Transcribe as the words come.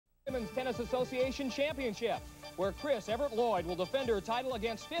Women's Tennis Association Championship, where Evert Lloyd will defend her title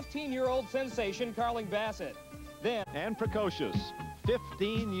against 15-year-old sensation Carling Bassett. Then, and precocious,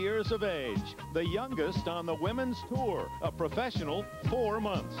 15 years of age, the youngest on the women's tour, a professional 4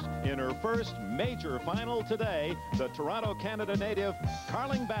 months. In her first major final today, the Toronto, Canada native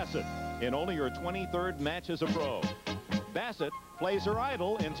Carling Bassett, in only her 23rd match as a pro. Bassett plays her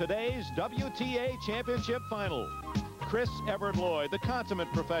idol in today's WTA Championship final. Evert Lloyd, the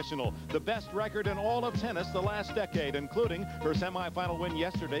consummate professional, the best record in all of tennis the last decade, including her semifinal win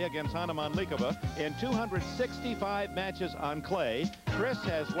yesterday against Hanna Mandlikova in 265 matches on clay.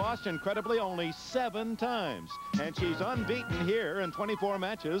 Has lost incredibly only 7 times, and she's unbeaten here in 24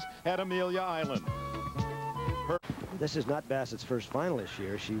 matches at Amelia Island. This is not Bassett's first final this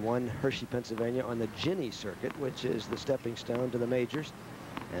year. She won Hershey, Pennsylvania on the Ginny circuit, which is the stepping stone to the majors,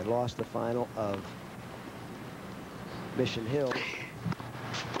 and lost the final of Mission Hill to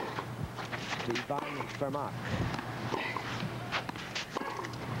Yvonne Fermac.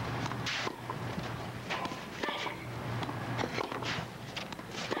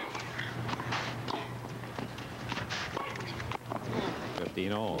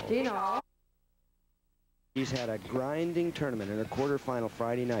 She's had a grinding tournament in her quarterfinal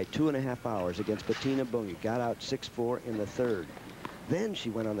Friday night, 2.5 hours against Bettina Bunge. Got out 6-4 in the third. Then she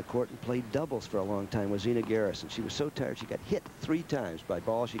went on the court and played doubles for a long time with Zina Garrison. She was so tired she got hit 3 times by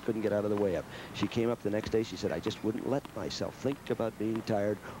balls she couldn't get out of the way of. She came up the next day. She said, I just wouldn't let myself think about being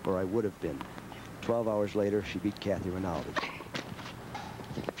tired, or I would have been. 12 hours later, she beat Kathy Rinaldi.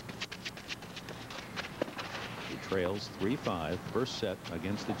 She trails 3-5, first set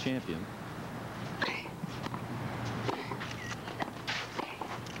against the champion.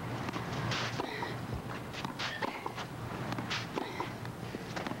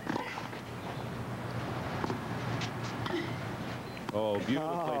 Oh,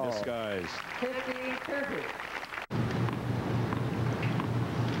 beautifully disguised. 50-30.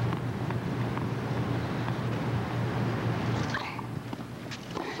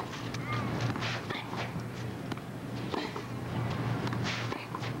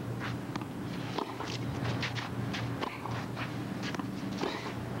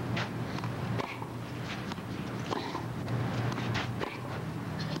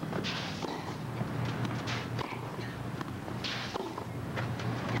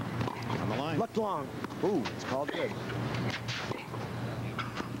 Looked long. Ooh, it's called good.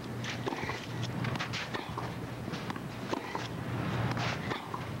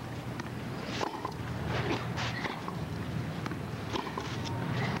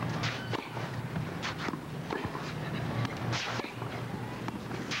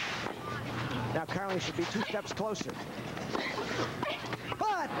 Now Carling should be 2 steps closer.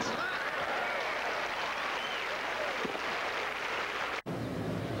 But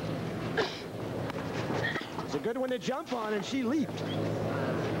it's a good one to jump on, and she leaped.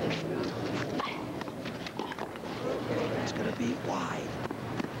 It's going to be wide.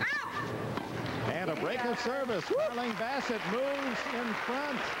 And a break of service. Carling Bassett moves in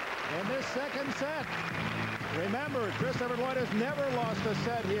front in this second set. Remember, Evert Lloyd has never lost a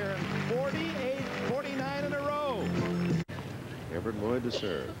set here in 49 in a row. Evert Lloyd to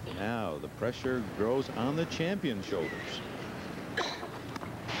serve. Now the pressure grows on the champion's shoulders.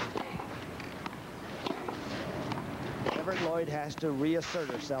 Evert Lloyd has to reassert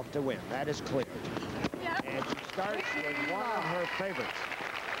herself to win. That is clear. And she starts with one of her favorites.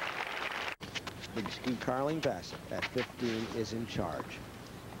 Big ski Carling Bassett at 15 is in charge.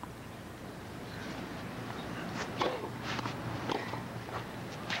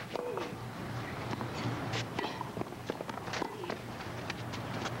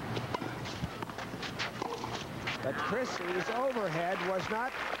 But Chrissie's overhead was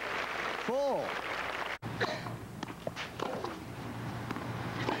not full.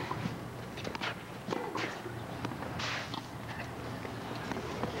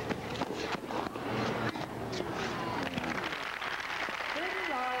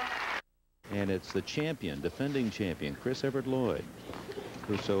 And it's the champion, defending champion, Evert Lloyd,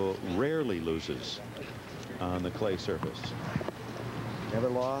 who so rarely loses on the clay surface. Never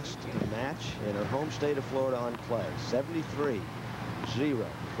lost a match in her home state of Florida on clay. 73-0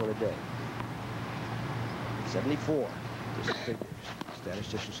 for the day. 74. Just figures.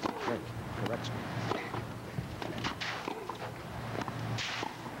 Statisticians think. Corrects me.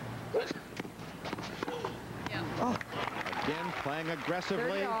 Oh. Again, playing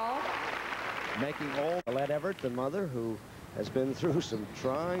aggressively. Making all. Let Evert, the mother, who has been through some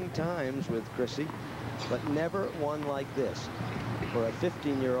trying times with Chrissie, but never one like this, where a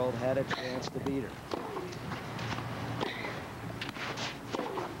 15-year-old had a chance to beat her.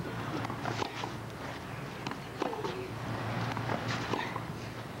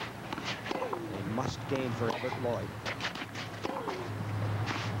 game for Evert Lloyd.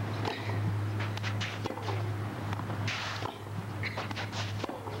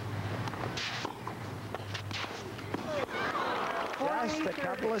 Just a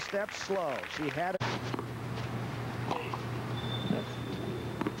couple of steps slow. She had it.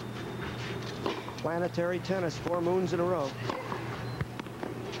 Planetary tennis, 4 moons in a row.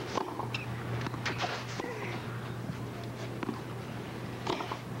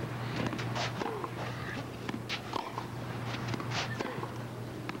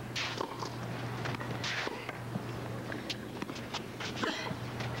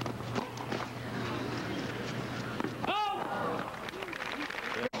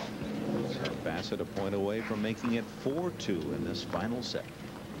 Bassett a point away from making it 4-2 in this final set.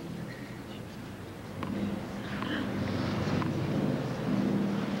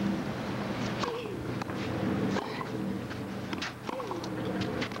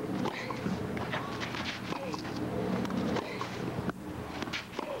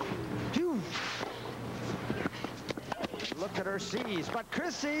 Look at her seize, but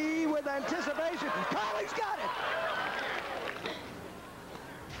Chrissie with anticipation. Carling's got it.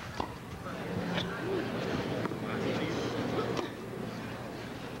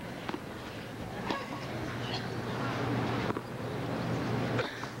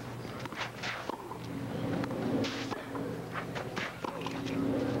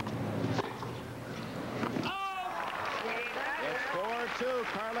 It's 4-2,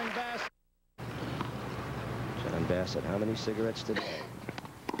 Carling Bassett. John Bassett, how many cigarettes today?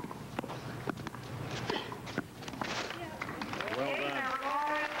 Well done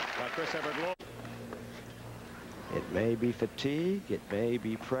by Chris Evert Lloyd. It may be fatigue, it may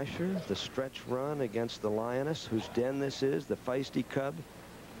be pressure. The stretch run against the Lioness, whose den this is, the feisty cub,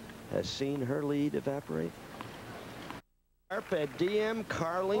 has seen her lead evaporate. Carpe diem,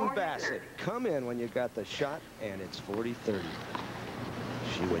 Carling Bassett. Come in when you got the shot, and it's 40-30.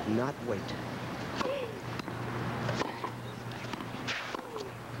 She would not wait.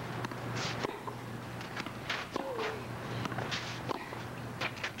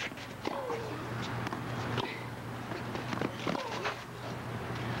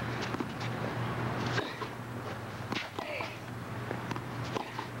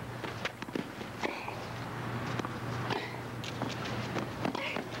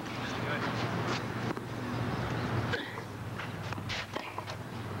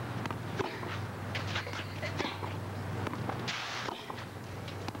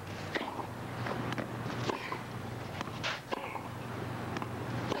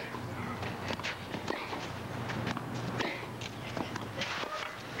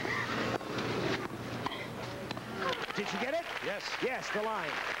 Did she get it? Yes. Yes, the line.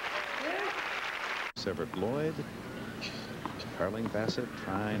 Evert Lloyd. Carling Bassett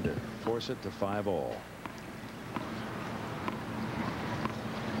trying to force it to 5-all.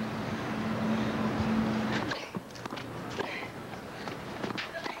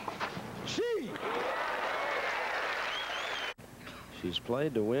 She's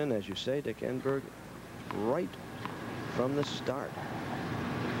played to win, as you say, Dick Enberg, right from the start.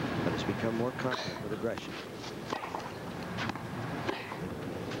 But has become more confident with aggression.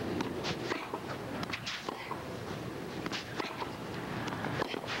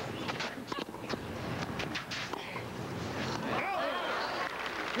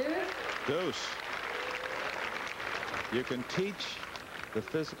 Deuce. You can teach the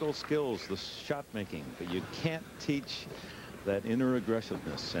physical skills, the shot making, but you can't teach that inner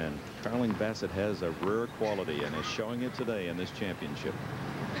aggressiveness, and Carling Bassett has a rare quality and is showing it today in this championship.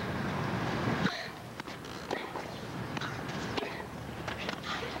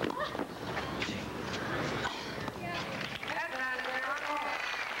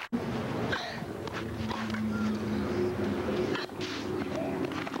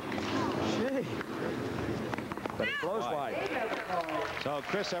 But it blows wide. So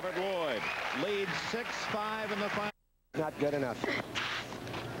Chris Evert Lloyd leads 6-5 in the final. Not good enough.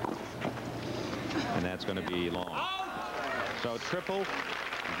 And that's going to be long. So triple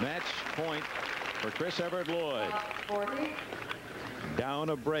match point for Chris Evert Lloyd. Down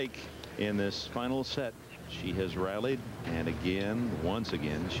a break in this final set. She has rallied and again, once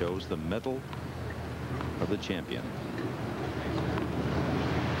again, shows the mettle of the champion.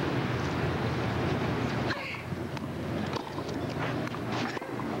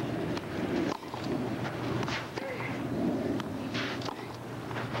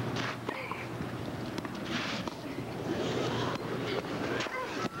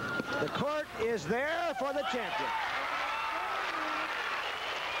 The court is there for the champion.